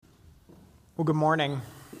Well, good morning.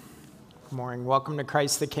 Good morning. Welcome to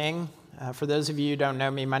Christ the King. For those of you who don't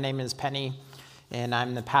know me, my name is Penny, and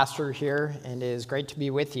I'm the pastor here, and it is great to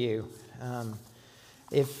be with you.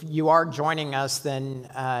 If you are joining us, then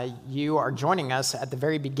you are joining us at the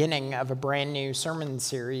very beginning of a brand new sermon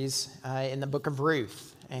series in the book of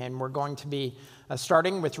Ruth. And we're going to be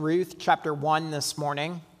starting with Ruth chapter 1 this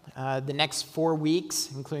morning. The next 4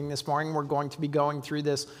 weeks, including this morning, we're going to be going through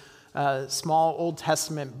this small Old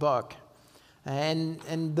Testament book. And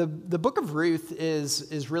the book of Ruth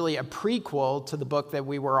is really a prequel to the book that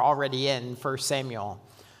we were already in, 1 Samuel.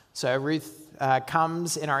 So Ruth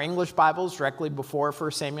comes in our English Bibles directly before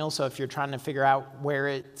 1 Samuel. So if you're trying to figure out where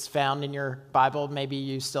it's found in your Bible, maybe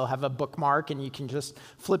you still have a bookmark and you can just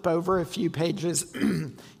flip over a few pages,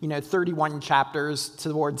 31 chapters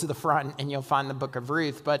towards the front, and you'll find the book of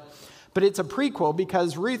Ruth. But it's a prequel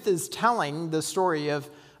because Ruth is telling the story of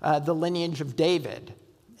the lineage of David.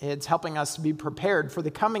 It's helping us to be prepared for the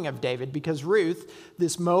coming of David because Ruth,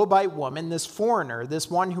 this Moabite woman, this foreigner, this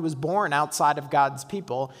one who was born outside of God's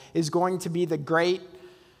people, is going to be the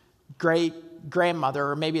great-great-grandmother,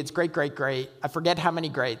 or maybe it's great-great-great, I forget how many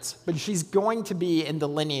greats, but she's going to be in the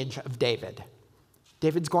lineage of David.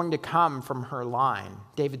 David's going to come from her line,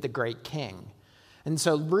 David the great king. And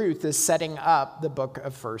so Ruth is setting up the book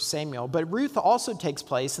of 1 Samuel. But Ruth also takes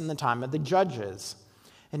place in the time of the Judges.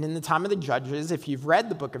 And in the time of the Judges, if you've read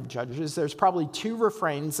the book of Judges, there's probably two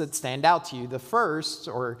refrains that stand out to you. The first,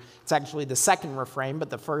 or it's actually the second refrain, but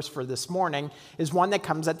the first for this morning, is one that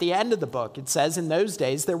comes at the end of the book. It says, in those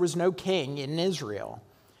days, there was no king in Israel.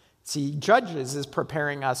 See, Judges is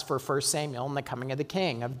preparing us for 1 Samuel and the coming of the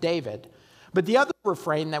king, of David. But the other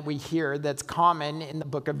refrain that we hear that's common in the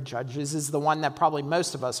book of Judges is the one that probably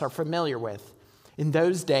most of us are familiar with. In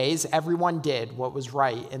those days, everyone did what was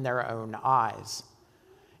right in their own eyes.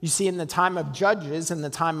 You see, in the time of Judges, in the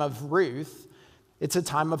time of Ruth, it's a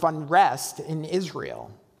time of unrest in Israel,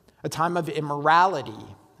 a time of immorality,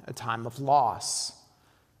 a time of loss.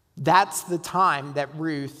 That's the time that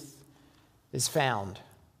Ruth is found.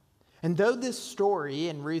 And though this story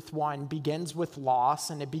in Ruth 1 begins with loss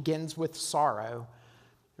and it begins with sorrow,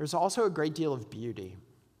 there's also a great deal of beauty.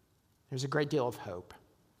 There's a great deal of hope.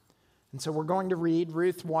 And so we're going to read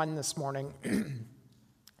Ruth 1 this morning.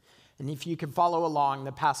 And if you can follow along,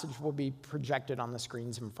 the passage will be projected on the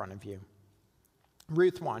screens in front of you.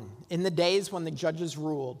 Ruth 1. In the days when the judges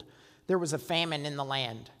ruled, there was a famine in the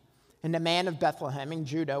land. And a man of Bethlehem in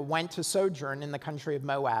Judah went to sojourn in the country of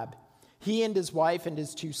Moab, he and his wife and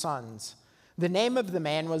his 2 sons. The name of the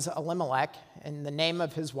man was Elimelech, and the name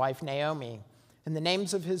of his wife Naomi. And the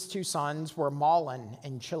names of his 2 sons were Mahlon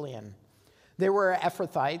and Chilion. They were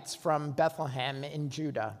Ephrathites from Bethlehem in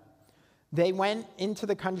Judah. They went into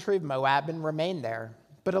the country of Moab and remained there.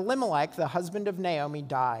 But Elimelech, the husband of Naomi,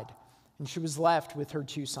 died, and she was left with her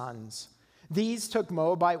 2 sons. These took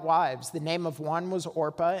Moabite wives. The name of one was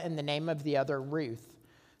Orpah, and the name of the other Ruth.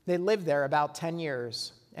 They lived there about 10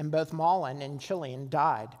 years, and both Mahlon and Chilion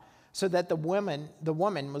died, so that the woman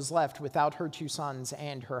was left without her 2 sons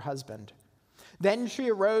and her husband. Then she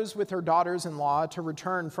arose with her daughters-in-law to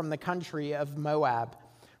return from the country of Moab,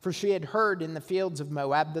 for she had heard in the fields of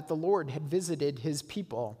Moab that the Lord had visited his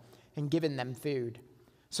people and given them food.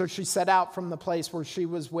 So she set out from the place where she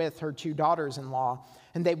was with her 2 daughters-in-law,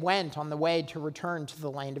 and they went on the way to return to the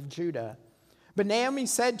land of Judah. But Naomi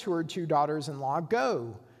said to her 2 daughters-in-law,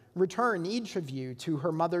 "Go, return each of you to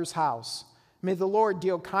her mother's house. May the Lord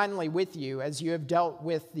deal kindly with you as you have dealt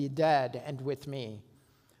with the dead and with me.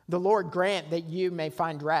 The Lord grant that you may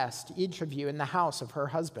find rest, each of you in the house of her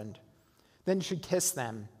husband." Then she kissed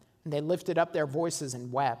them, and they lifted up their voices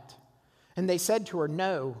and wept. And they said to her,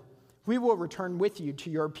 "No, we will return with you to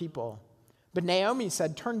your people." But Naomi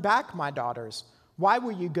said, "Turn back, my daughters. Why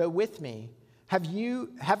will you go with me? Have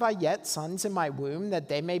I yet sons in my womb that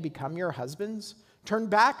they may become your husbands? Turn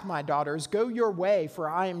back, my daughters, go your way, for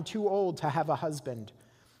I am too old to have a husband.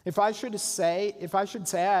 If I should say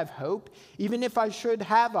I have hope, even if I should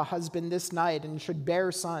have a husband this night and should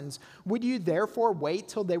bear sons, would you therefore wait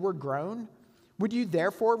till they were grown? Would you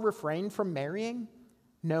therefore refrain from marrying?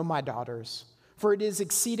 No, my daughters, for it is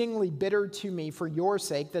exceedingly bitter to me for your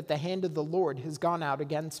sake that the hand of the Lord has gone out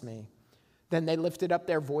against me." Then they lifted up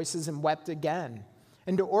their voices and wept again.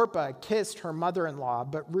 And Orpah kissed her mother-in-law,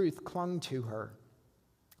 but Ruth clung to her.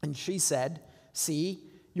 And she said, "See,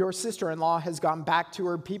 your sister-in-law has gone back to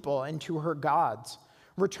her people and to her gods.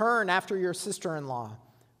 Return after your sister-in-law."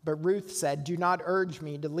 But Ruth said, "Do not urge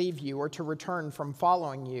me to leave you or to return from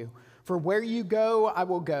following you. For where you go, I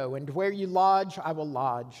will go, and where you lodge, I will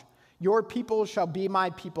lodge. Your people shall be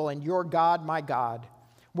my people, and your God, my God.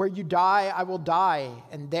 Where you die, I will die,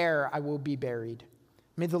 and there I will be buried.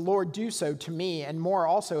 May the Lord do so to me, and more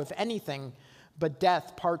also, if anything, but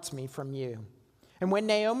death parts me from you." And when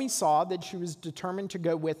Naomi saw that she was determined to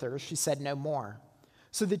go with her, she said no more.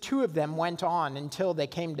 So the two of them went on until they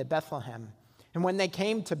came to Bethlehem. And when they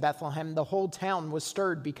came to Bethlehem, the whole town was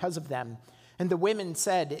stirred because of them. And the women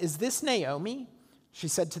said, "Is this Naomi?" She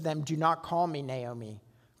said to them, "Do not call me Naomi.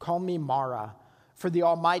 Call me Mara, for the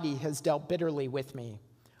Almighty has dealt bitterly with me.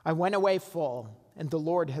 I went away full, and the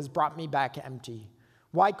Lord has brought me back empty.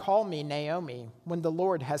 Why call me Naomi when the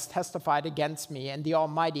Lord has testified against me, and the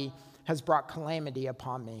Almighty has brought calamity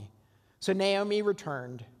upon me?" So Naomi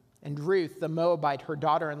returned, and Ruth the Moabite, her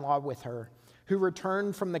daughter-in-law, with her, who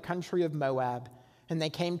returned from the country of Moab, and they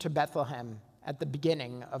came to Bethlehem at the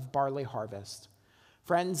beginning of barley harvest.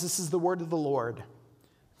 Friends, this is the word of the Lord.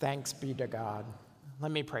 Thanks be to God.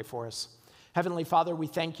 Let me pray for us. Heavenly Father, we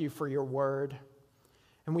thank you for your word,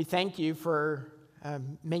 and we thank you for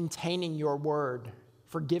maintaining your word,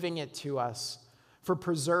 for giving it to us, for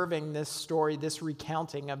preserving this story, this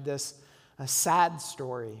recounting of this sad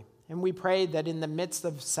story. And we pray that in the midst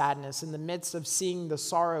of sadness, in the midst of seeing the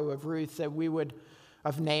sorrow of Ruth,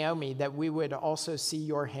 of Naomi, that we would also see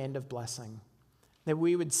your hand of blessing, that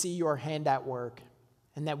we would see your hand at work,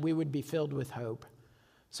 and that we would be filled with hope.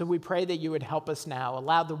 So we pray that you would help us now.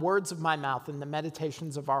 Allow the words of my mouth and the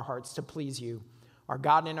meditations of our hearts to please you, our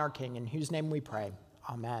God and our King, in whose name we pray.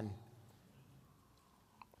 Amen.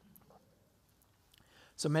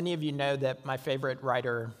 So many of you know that my favorite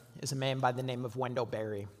writer is a man by the name of Wendell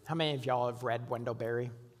Berry. How many of y'all have read Wendell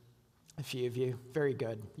Berry? A few of you. Very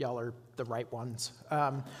good. Y'all are the right ones.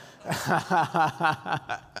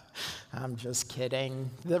 I'm just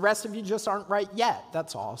kidding. The rest of you just aren't right yet,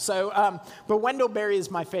 that's all. But Wendell Berry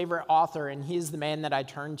is my favorite author, and he's the man that I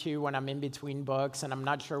turn to when I'm in between books and I'm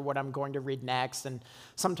not sure what I'm going to read next. And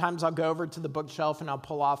sometimes I'll go over to the bookshelf and I'll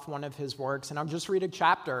pull off one of his works and I'll just read a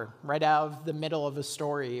chapter right out of the middle of a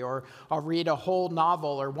story, or I'll read a whole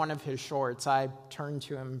novel or one of his shorts. I turn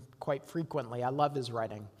to him quite frequently. I love his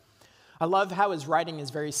writing. I love how his writing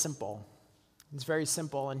is very simple. It's very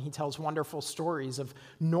simple, and he tells wonderful stories of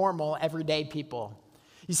normal, everyday people.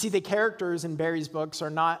 You see, the characters in Berry's books are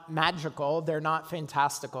not magical. They're not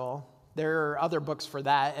fantastical. There are other books for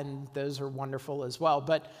that, and those are wonderful as well.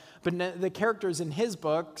 But the characters in his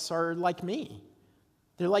books are like me.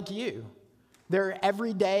 They're like you. They're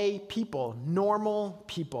everyday people, normal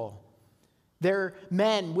people. They're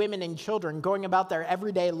men, women, and children going about their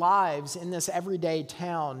everyday lives in this everyday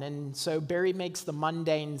town. And so Berry makes the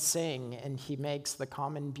mundane sing, and he makes the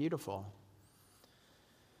common beautiful.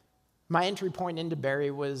 My entry point into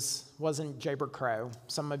Berry wasn't Jayber Crow.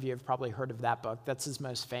 Some of you have probably heard of that book. That's his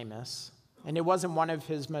most famous. And it wasn't one of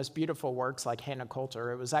his most beautiful works like Hannah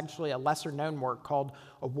Coulter. It was actually a lesser-known work called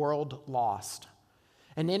A World Lost.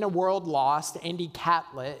 And in A World Lost, Andy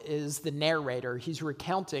Catlett is the narrator. He's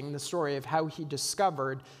recounting the story of how he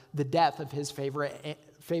discovered the death of his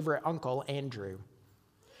favorite uncle, Andrew.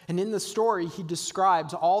 And in the story, he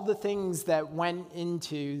describes all the things that went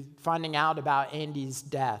into finding out about Andrew's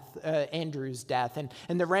death,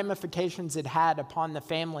 and the ramifications it had upon the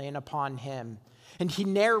family and upon him. And he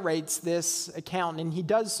narrates this account, and he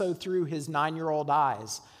does so through his 9-year-old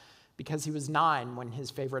eyes, because he was 9 when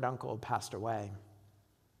his favorite uncle passed away.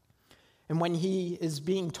 And when he is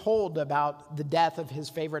being told about the death of his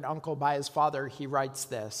favorite uncle by his father, he writes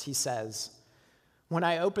this. He says, "When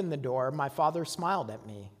I opened the door, my father smiled at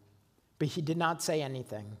me, but he did not say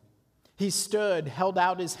anything. He stood, held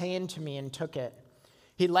out his hand to me, and took it.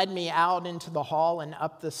 He led me out into the hall and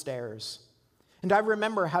up the stairs. And I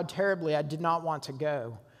remember how terribly I did not want to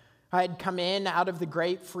go. I had come in out of the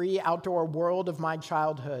great free outdoor world of my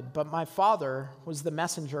childhood, but my father was the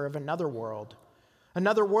messenger of another world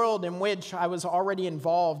in which I was already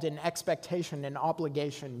involved in expectation and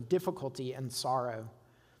obligation, difficulty and sorrow.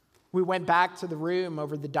 We went back to the room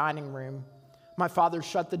over the dining room. My father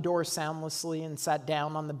shut the door soundlessly and sat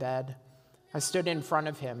down on the bed. I stood in front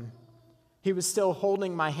of him. He was still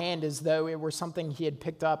holding my hand as though it were something he had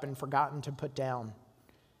picked up and forgotten to put down.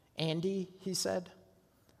 'Andy,' he said,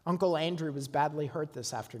 'Uncle Andrew was badly hurt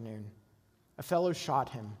this afternoon. A fellow shot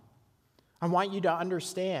him. I want you to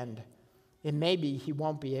understand. And maybe he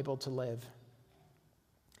won't be able to live.'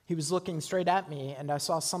 He was looking straight at me, and I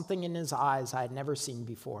saw something in his eyes I had never seen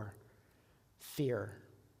before. Fear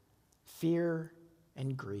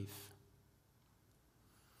and grief.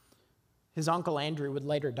 His uncle Andrew would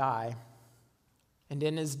later die, and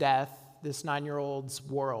in his death, this 9-year-old's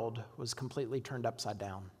world was completely turned upside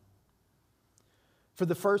down. For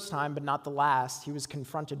the first time, but not the last, he was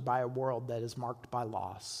confronted by a world that is marked by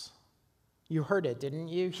loss. You heard it, didn't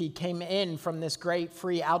you? He came in from this great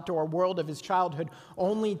free outdoor world of his childhood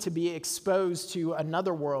only to be exposed to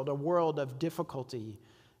another world, a world of difficulty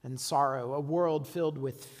and sorrow, a world filled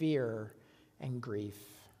with fear and grief.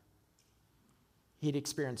 He'd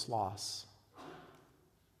experienced loss.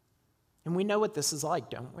 And we know what this is like,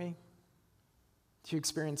 don't we? To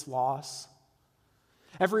experience loss.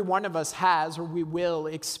 Every one of us has, or we will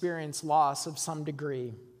experience loss of some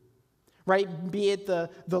degree. Right? Be it the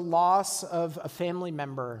loss of a family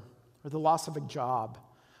member, or the loss of a job,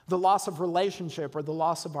 the loss of relationship, or the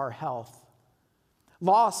loss of our health.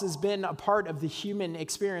 Loss has been a part of the human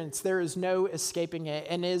experience. There is no escaping it,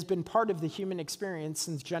 and it has been part of the human experience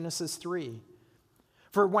since Genesis 3.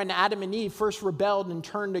 For when Adam and Eve first rebelled and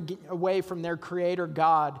turned away from their creator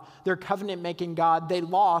God, their covenant-making God, they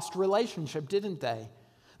lost relationship, didn't they?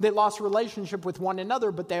 They lost relationship with one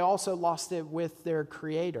another, but they also lost it with their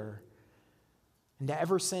creator. And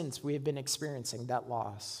ever since, we have been experiencing that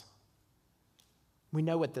loss. We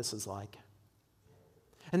know what this is like.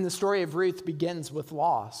 And the story of Ruth begins with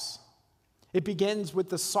loss. It begins with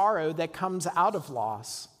the sorrow that comes out of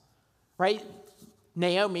loss, right?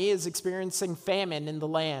 Naomi is experiencing famine in the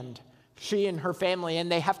land. She and her family,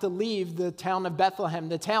 and they have to leave the town of Bethlehem,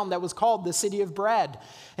 the town that was called the city of bread.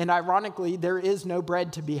 And ironically, there is no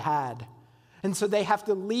bread to be had. And so they have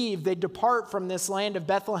to leave. They depart from this land of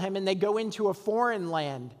Bethlehem, and they go into a foreign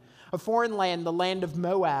land, the land of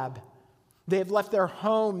Moab. They have left their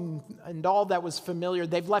home and all that was familiar.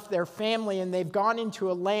 They've left their family, and they've gone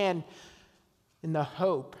into a land in the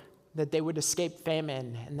hope that they would escape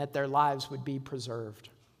famine and that their lives would be preserved.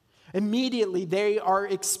 Immediately, they are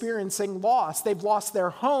experiencing loss. They've lost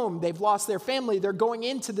their home. They've lost their family. They're going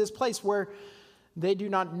into this place where they do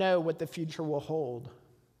not know what the future will hold.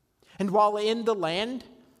 And while in the land,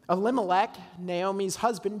 Elimelech, Naomi's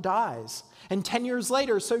husband, dies. And 10 years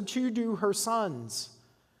later, so too do her sons.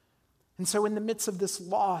 And so in the midst of this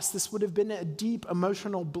loss, this would have been a deep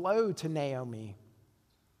emotional blow to Naomi.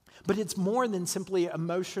 But it's more than simply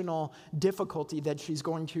emotional difficulty that she's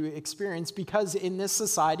going to experience, because in this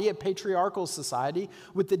society, a patriarchal society,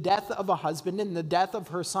 with the death of a husband and the death of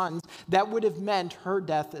her sons, that would have meant her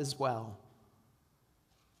death as well.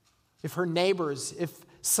 If her neighbors, if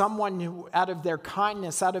someone who, out of their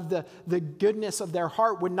kindness, out of the goodness of their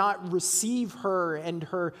heart, would not receive her and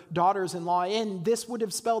her daughters-in-law in, this would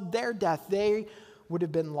have spelled their death. They would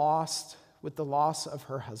have been lost with the loss of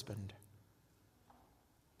her husband.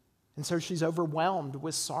 And so she's overwhelmed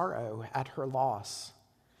with sorrow at her loss.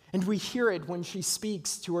 And we hear it when she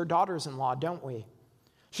speaks to her daughters-in-law, don't we?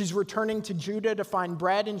 She's returning to Judah to find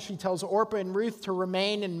bread, and she tells Orpah and Ruth to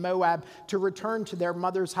remain in Moab, to return to their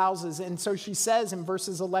mother's houses. And so she says in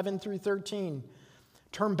verses 11 through 13,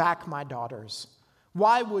 "Turn back, my daughters.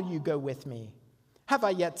 Why will you go with me? Have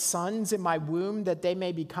I yet sons in my womb that they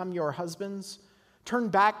may become your husbands? Turn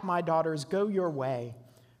back, my daughters, go your way,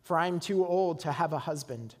 for I am too old to have a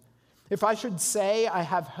husband. If I should say I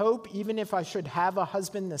have hope, even if I should have a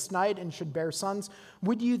husband this night and should bear sons,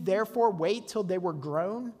 would you therefore wait till they were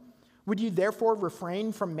grown? Would you therefore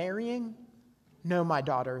refrain from marrying? No, my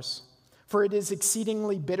daughters, for it is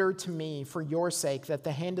exceedingly bitter to me for your sake that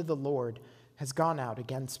the hand of the Lord has gone out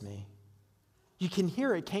against me." You can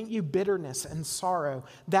hear it, can't you? Bitterness and sorrow.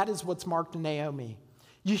 That is what's marked Naomi.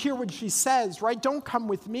 You hear what she says, right? Don't come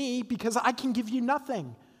with me because I can give you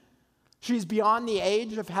nothing. She's beyond the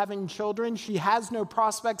age of having children. She has no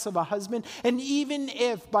prospects of a husband. And even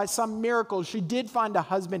if by some miracle she did find a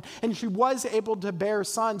husband and she was able to bear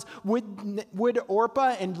sons, would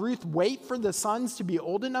Orpah and Ruth wait for the sons to be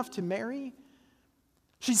old enough to marry?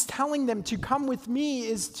 She's telling them to come with me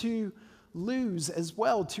is to lose as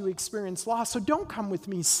well, to experience loss. So don't come with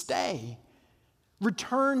me, stay.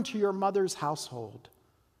 Return to your mother's household.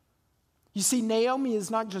 You see, Naomi is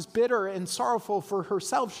not just bitter and sorrowful for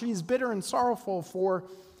herself, she's bitter and sorrowful for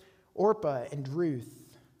Orpah and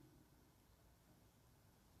Ruth.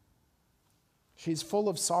 She's full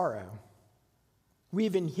of sorrow. We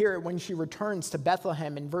even hear it when she returns to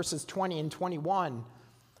Bethlehem in verses 20 and 21.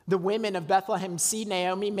 The women of Bethlehem see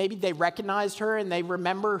Naomi, maybe they recognized her and they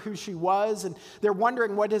remember who she was, and they're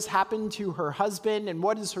wondering what has happened to her husband and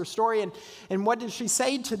what is her story, and what does she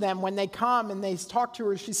say to them when they come and they talk to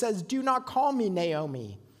her? She says, "Do not call me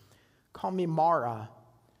Naomi, call me Mara,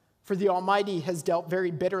 for the Almighty has dealt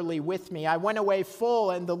very bitterly with me. I went away full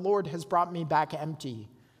and the Lord has brought me back empty.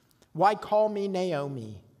 Why call me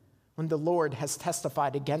Naomi when the Lord has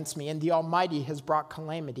testified against me and the Almighty has brought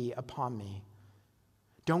calamity upon me?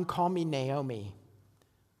 Don't call me Naomi.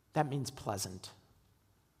 That means pleasant.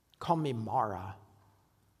 Call me Mara.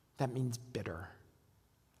 That means bitter."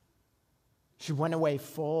 She went away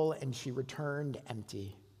full and she returned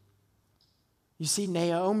empty. You see,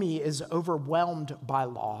 Naomi is overwhelmed by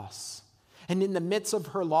loss. And in the midst of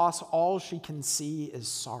her loss, all she can see is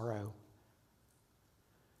sorrow.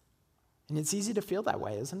 And it's easy to feel that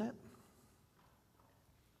way, isn't it?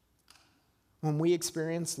 When we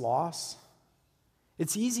experience loss,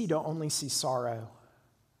 it's easy to only see sorrow.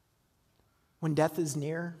 When death is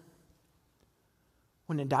near,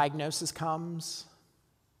 when a diagnosis comes,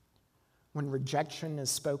 when rejection is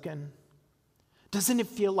spoken, doesn't it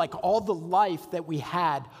feel like all the life that we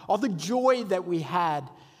had, all the joy that we had,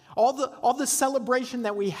 all the celebration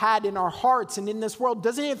that we had in our hearts and in this world,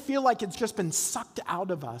 doesn't it feel like it's just been sucked out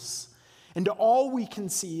of us? And all we can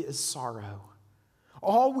see is sorrow.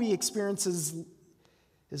 All we experience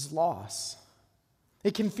is loss.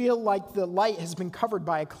 It can feel like the light has been covered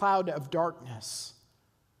by a cloud of darkness.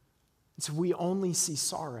 And so we only see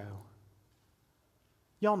sorrow.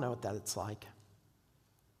 Y'all know what that's like.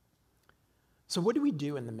 So what do we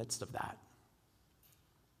do in the midst of that?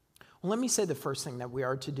 Well, let me say the first thing that we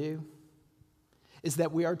are to do is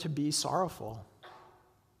that we are to be sorrowful.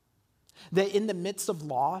 That in the midst of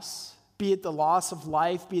loss, be it the loss of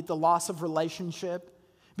life, be it the loss of relationship,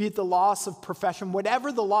 be it the loss of profession,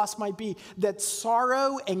 whatever the loss might be, that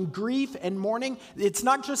sorrow and grief and mourning, it's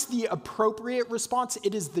not just the appropriate response,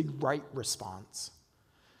 it is the right response.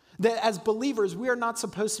 That as believers, we are not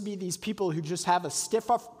supposed to be these people who just have a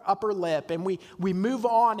stiff upper lip and we move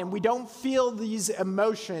on and we don't feel these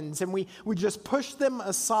emotions and we just push them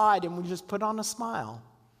aside and we just put on a smile.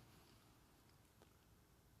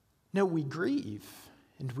 No, we grieve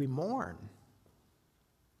and we mourn.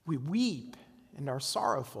 We weep and are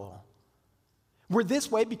sorrowful. We're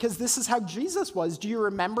this way because this is how Jesus was. Do you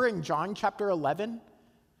remember in John chapter 11?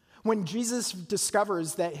 When Jesus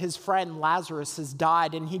discovers that his friend Lazarus has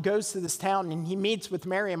died and he goes to this town and he meets with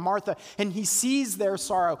Mary and Martha and he sees their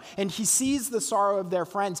sorrow and he sees the sorrow of their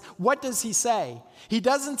friends, what does he say? He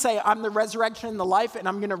doesn't say, I'm the resurrection and the life and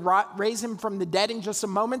I'm going to raise him from the dead in just a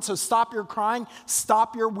moment, so stop your crying,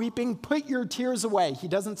 stop your weeping, put your tears away. He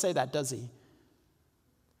doesn't say that, does he?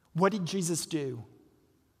 What did Jesus do?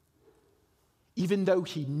 Even though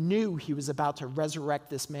he knew he was about to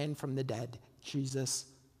resurrect this man from the dead, Jesus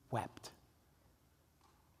wept.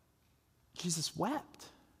 Jesus wept.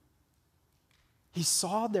 He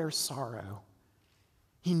saw their sorrow.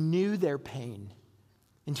 He knew their pain,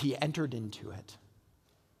 and he entered into it.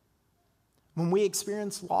 When we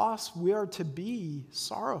experience loss, we are to be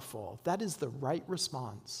sorrowful. That is the right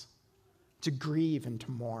response, to grieve and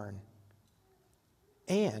to mourn.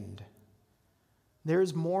 And there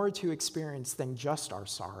is more to experience than just our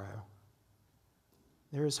sorrow.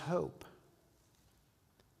 There is hope.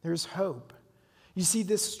 There's hope. You see,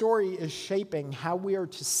 this story is shaping how we are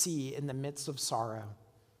to see in the midst of sorrow.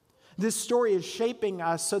 This story is shaping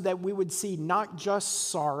us so that we would see not just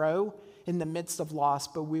sorrow in the midst of loss,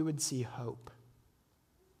 but we would see hope.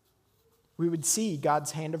 We would see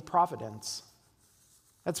God's hand of providence.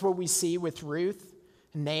 That's what we see with Ruth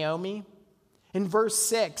and Naomi. In verse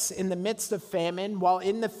 6, in the midst of famine, while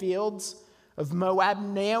in the fields of Moab,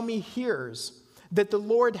 Naomi hears that the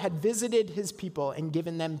Lord had visited his people and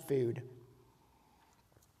given them food.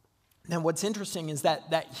 Now, what's interesting is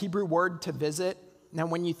that Hebrew word to visit. Now,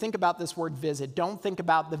 when you think about this word visit, don't think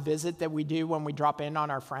about the visit that we do when we drop in on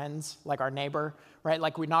our friends, like our neighbor, right?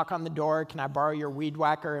 Like we knock on the door, can I borrow your weed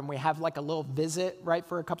whacker? And we have like a little visit, right,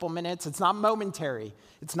 for a couple minutes. It's not momentary.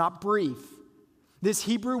 It's not brief. This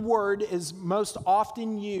Hebrew word is most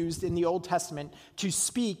often used in the Old Testament to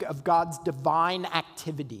speak of God's divine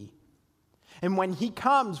activity. And when he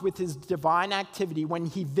comes with his divine activity, when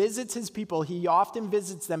he visits his people, he often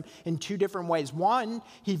visits them in two different ways. One,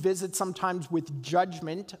 he visits sometimes with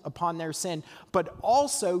judgment upon their sin, but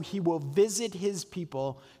also he will visit his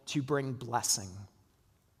people to bring blessing.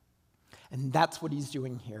 And that's what he's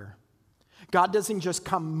doing here. God doesn't just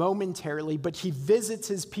come momentarily, but he visits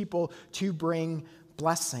his people to bring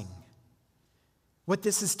blessing. What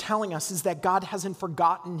this is telling us is that God hasn't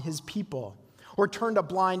forgotten his people or turned a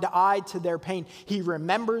blind eye to their pain. He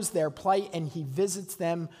remembers their plight and he visits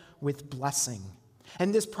them with blessing.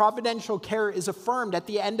 And this providential care is affirmed at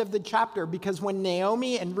the end of the chapter because when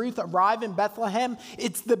Naomi and Ruth arrive in Bethlehem,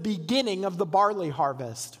 it's the beginning of the barley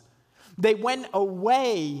harvest. They went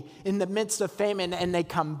away in the midst of famine and they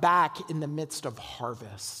come back in the midst of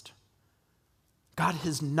harvest. God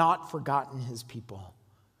has not forgotten his people.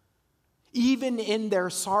 Even in their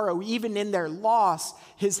sorrow, even in their loss,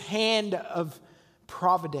 his hand of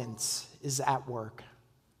providence is at work.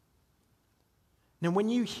 Now, when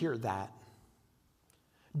you hear that,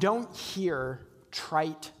 don't hear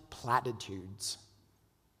trite platitudes.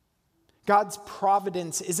 God's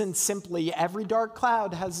providence isn't simply every dark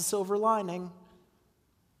cloud has a silver lining.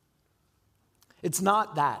 It's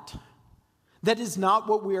not that. That is not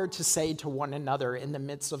what we are to say to one another in the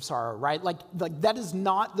midst of sorrow, right? Like that is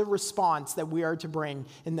not the response that we are to bring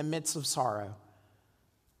in the midst of sorrow.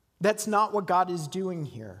 That's not what God is doing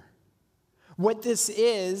here. What this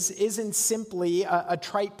isn't simply a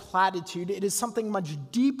trite platitude. It is something much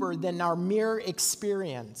deeper than our mere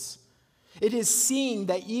experience. It is seeing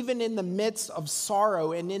that even in the midst of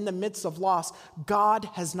sorrow and in the midst of loss, God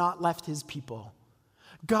has not left his people.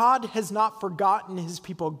 God has not forgotten his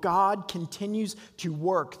people. God continues to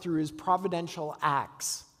work through his providential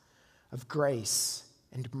acts of grace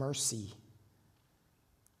and mercy.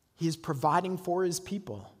 He is providing for his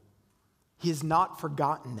people. He has not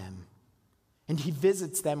forgotten them, and he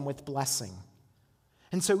visits them with blessing.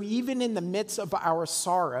 And so even in the midst of our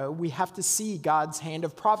sorrow, we have to see God's hand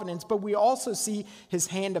of providence, but we also see his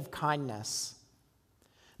hand of kindness.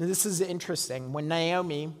 Now, this is interesting. When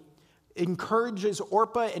Naomi encourages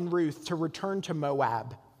Orpah and Ruth to return to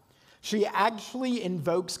Moab, she actually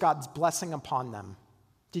invokes God's blessing upon them.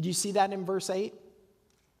 Did you see that in verse 8?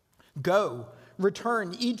 Go,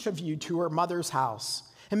 return each of you to her mother's house,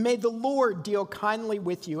 and may the Lord deal kindly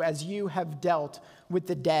with you as you have dealt with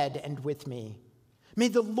the dead and with me. May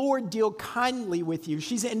the Lord deal kindly with you.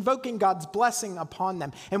 She's invoking God's blessing upon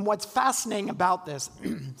them. And what's fascinating about this,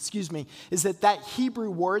 is that Hebrew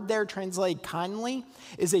word there translated kindly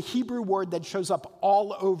is a Hebrew word that shows up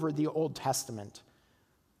all over the Old Testament.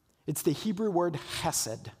 It's the Hebrew word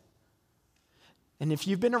chesed. And if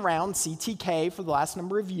you've been around CTK for the last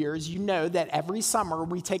number of years, you know that every summer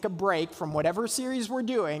we take a break from whatever series we're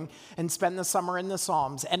doing and spend the summer in the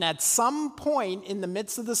Psalms. And at some point in the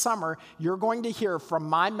midst of the summer, you're going to hear from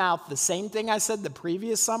my mouth the same thing I said the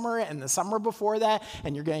previous summer and the summer before that,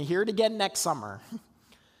 and you're going to hear it again next summer.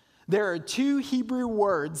 There are two Hebrew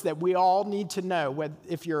words that we all need to know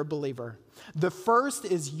if you're a believer. The first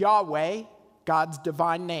is Yahweh, God's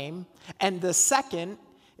divine name, and the second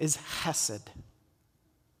is chesed,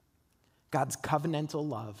 God's covenantal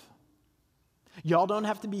love. Y'all don't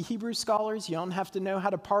have to be Hebrew scholars. You don't have to know how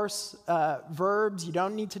to parse verbs. You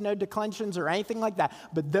don't need to know declensions or anything like that.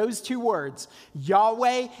 But those two words,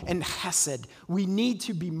 Yahweh and chesed, we need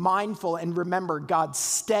to be mindful and remember God's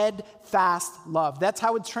steadfast love. That's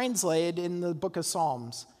how it's translated in the book of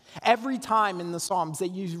Psalms. Every time in the Psalms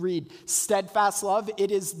that you read steadfast love,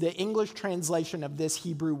 it is the English translation of this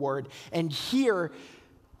Hebrew word. And here,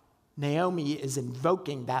 Naomi is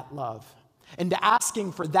invoking that love and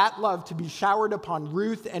asking for that love to be showered upon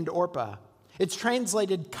Ruth and Orpah. It's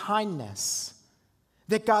translated kindness.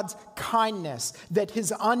 That God's kindness, that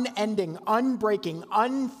his unending, unbreaking,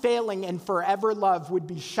 unfailing, and forever love would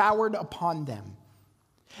be showered upon them.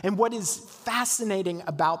 And what is fascinating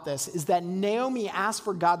about this is that Naomi asked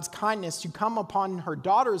for God's kindness to come upon her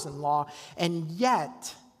daughters-in-law, and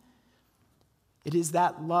yet it is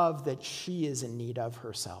that love that she is in need of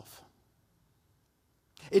herself.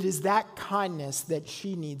 It is that kindness that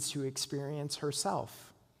she needs to experience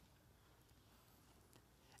herself.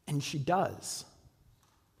 And she does.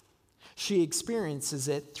 She experiences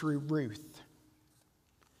it through Ruth.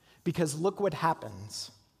 Because look what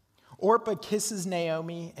happens. Orpah kisses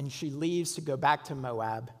Naomi and she leaves to go back to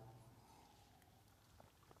Moab.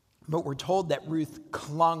 But we're told that Ruth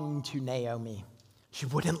clung to Naomi. She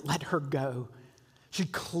wouldn't let her go. She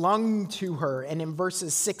clung to her. And in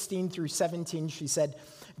verses 16 through 17, she said,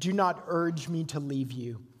 "Do not urge me to leave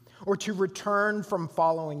you or to return from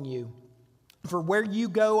following you. For where you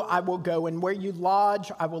go, I will go, and where you lodge,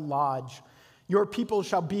 I will lodge. Your people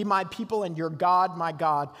shall be my people, and your God, my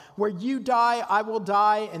God. Where you die, I will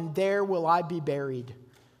die, and there will I be buried.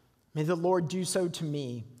 May the Lord do so to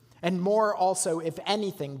me, and more also, if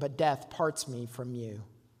anything but death parts me from you."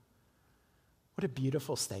 What a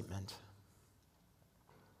beautiful statement.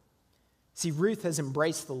 See, Ruth has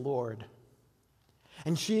embraced the Lord,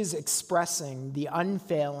 and she is expressing the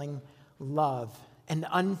unfailing love and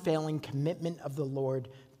unfailing commitment of the Lord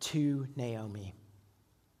to Naomi.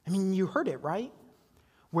 I mean, you heard it, right?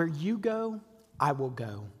 Where you go, I will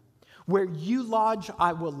go. Where you lodge,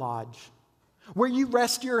 I will lodge. Where you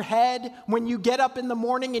rest your head, when you get up in the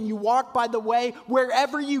morning and you walk by the way,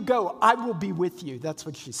 wherever you go, I will be with you. That's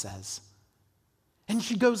what she says. And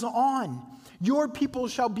she goes on. Your people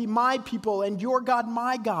shall be my people, and your God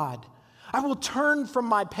my God. I will turn from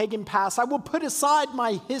my pagan past. I will put aside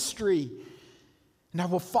my history, and I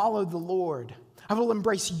will follow the Lord. I will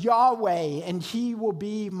embrace Yahweh, and he will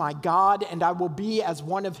be my God, and I will be as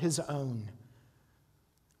one of his own.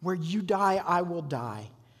 Where you die, I will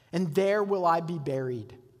die, and there will I be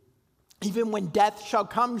buried. Even when death shall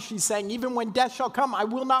come, she's saying, even when death shall come, I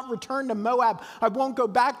will not return to Moab. I won't go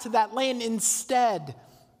back to that land. Instead,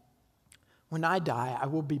 when I die, I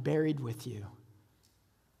will be buried with you.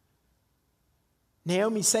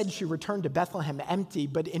 Naomi said she returned to Bethlehem empty,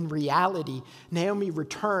 but in reality, Naomi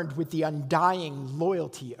returned with the undying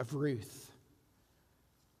loyalty of Ruth.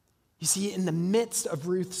 You see, in the midst of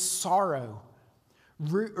Ruth's sorrow,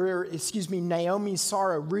 Naomi's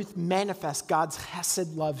sorrow, Ruth manifests God's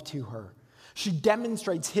chesed love to her. She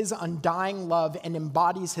demonstrates his undying love and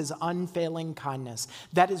embodies his unfailing kindness.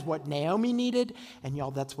 That is what Naomi needed, and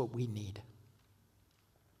y'all, that's what we need.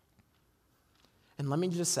 And let me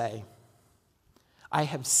just say, I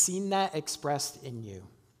have seen that expressed in you.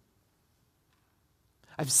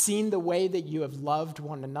 I've seen the way that you have loved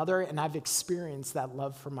one another, and I've experienced that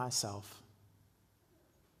love for myself.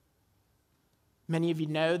 Many of you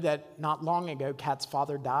know that not long ago, Kat's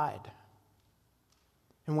father died.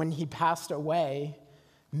 And when he passed away,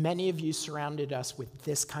 many of you surrounded us with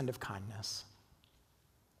this kind of kindness.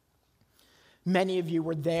 Many of you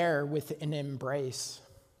were there with an embrace,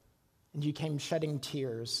 and you came shedding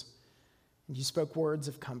tears, and you spoke words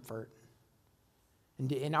of comfort.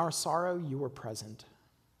 And in our sorrow, you were present.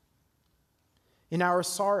 In our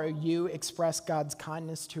sorrow, you expressed God's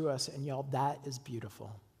kindness to us, and y'all, that is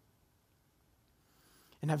beautiful.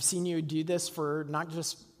 And I've seen you do this for not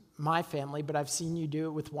just my family, but I've seen you do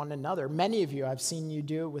it with one another. Many of you, I've seen you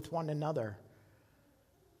do it with one another.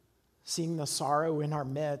 Seeing the sorrow in our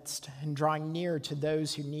midst and drawing near to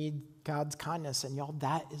those who need God's kindness. And y'all,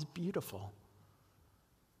 that is beautiful.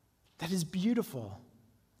 That is beautiful.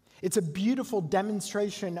 It's a beautiful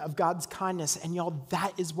demonstration of God's kindness. And y'all,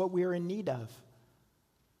 that is what we are in need of.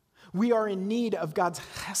 We are in need of God's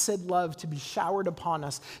chesed love to be showered upon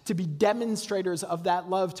us, to be demonstrators of that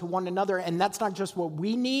love to one another. And that's not just what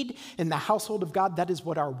we need in the household of God, that is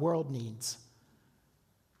what our world needs.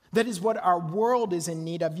 That is what our world is in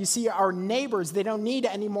need of. You see, our neighbors, they don't need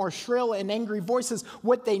any more shrill and angry voices.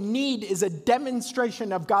 What they need is a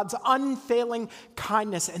demonstration of God's unfailing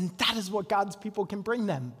kindness, and that is what God's people can bring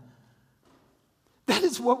them. That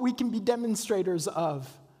is what we can be demonstrators of.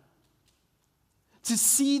 To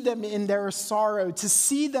see them in their sorrow, to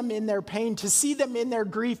see them in their pain, to see them in their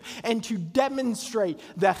grief, and to demonstrate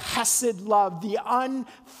the chesed love, the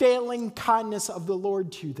unfailing kindness of the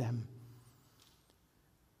Lord to them.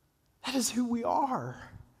 That is who we are.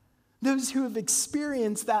 Those who have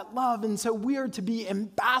experienced that love, and so we are to be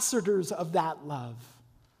ambassadors of that love.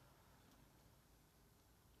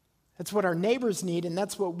 That's what our neighbors need, and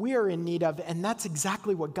that's what we are in need of, and that's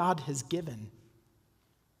exactly what God has given.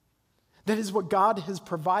 That is what God has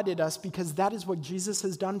provided us because that is what Jesus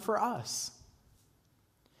has done for us.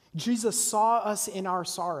 Jesus saw us in our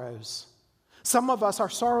sorrows. Some of us,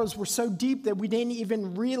 our sorrows were so deep that we didn't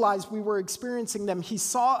even realize we were experiencing them. He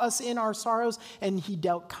saw us in our sorrows and he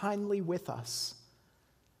dealt kindly with us.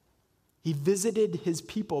 He visited his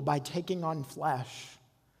people by taking on flesh.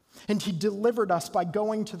 And he delivered us by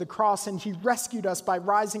going to the cross, and he rescued us by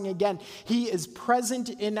rising again. He is present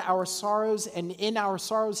in our sorrows, and in our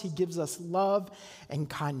sorrows, he gives us love and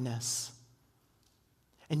kindness.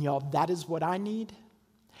 And y'all, that is what I need,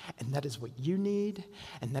 and that is what you need,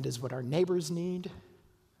 and that is what our neighbors need,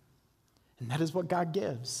 and that is what God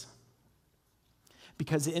gives.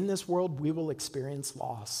 Because in this world, we will experience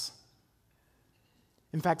loss.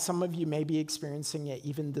 In fact, some of you may be experiencing it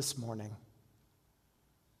even this morning.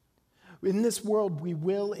 In this world, we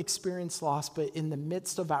will experience loss, but in the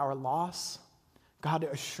midst of our loss, God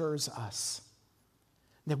assures us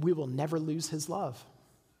that we will never lose his love.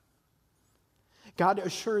 God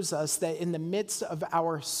assures us that in the midst of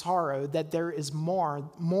our sorrow, that there is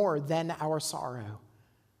more than our sorrow.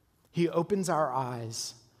 He opens our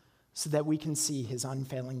eyes so that we can see his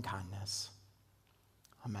unfailing kindness.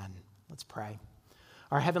 Amen. Let's pray.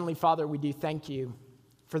 Our Heavenly Father, we do thank you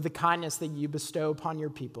for the kindness that you bestow upon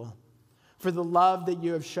your people, for the love that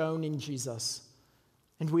you have shown in Jesus.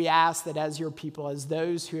 And we ask that as your people, as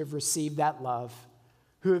those who have received that love,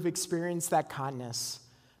 who have experienced that kindness,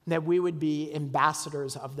 that we would be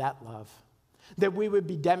ambassadors of that love, that we would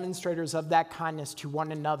be demonstrators of that kindness to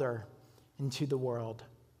one another and to the world,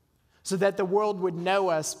 so that the world would know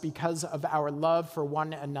us because of our love for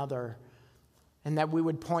one another, and that we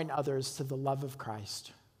would point others to the love of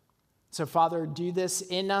Christ. So, Father, do this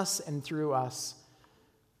in us and through us.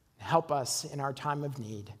 Help us in our time of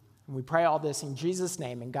need. And we pray all this in Jesus'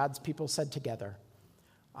 name, and God's people said together,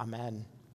 Amen.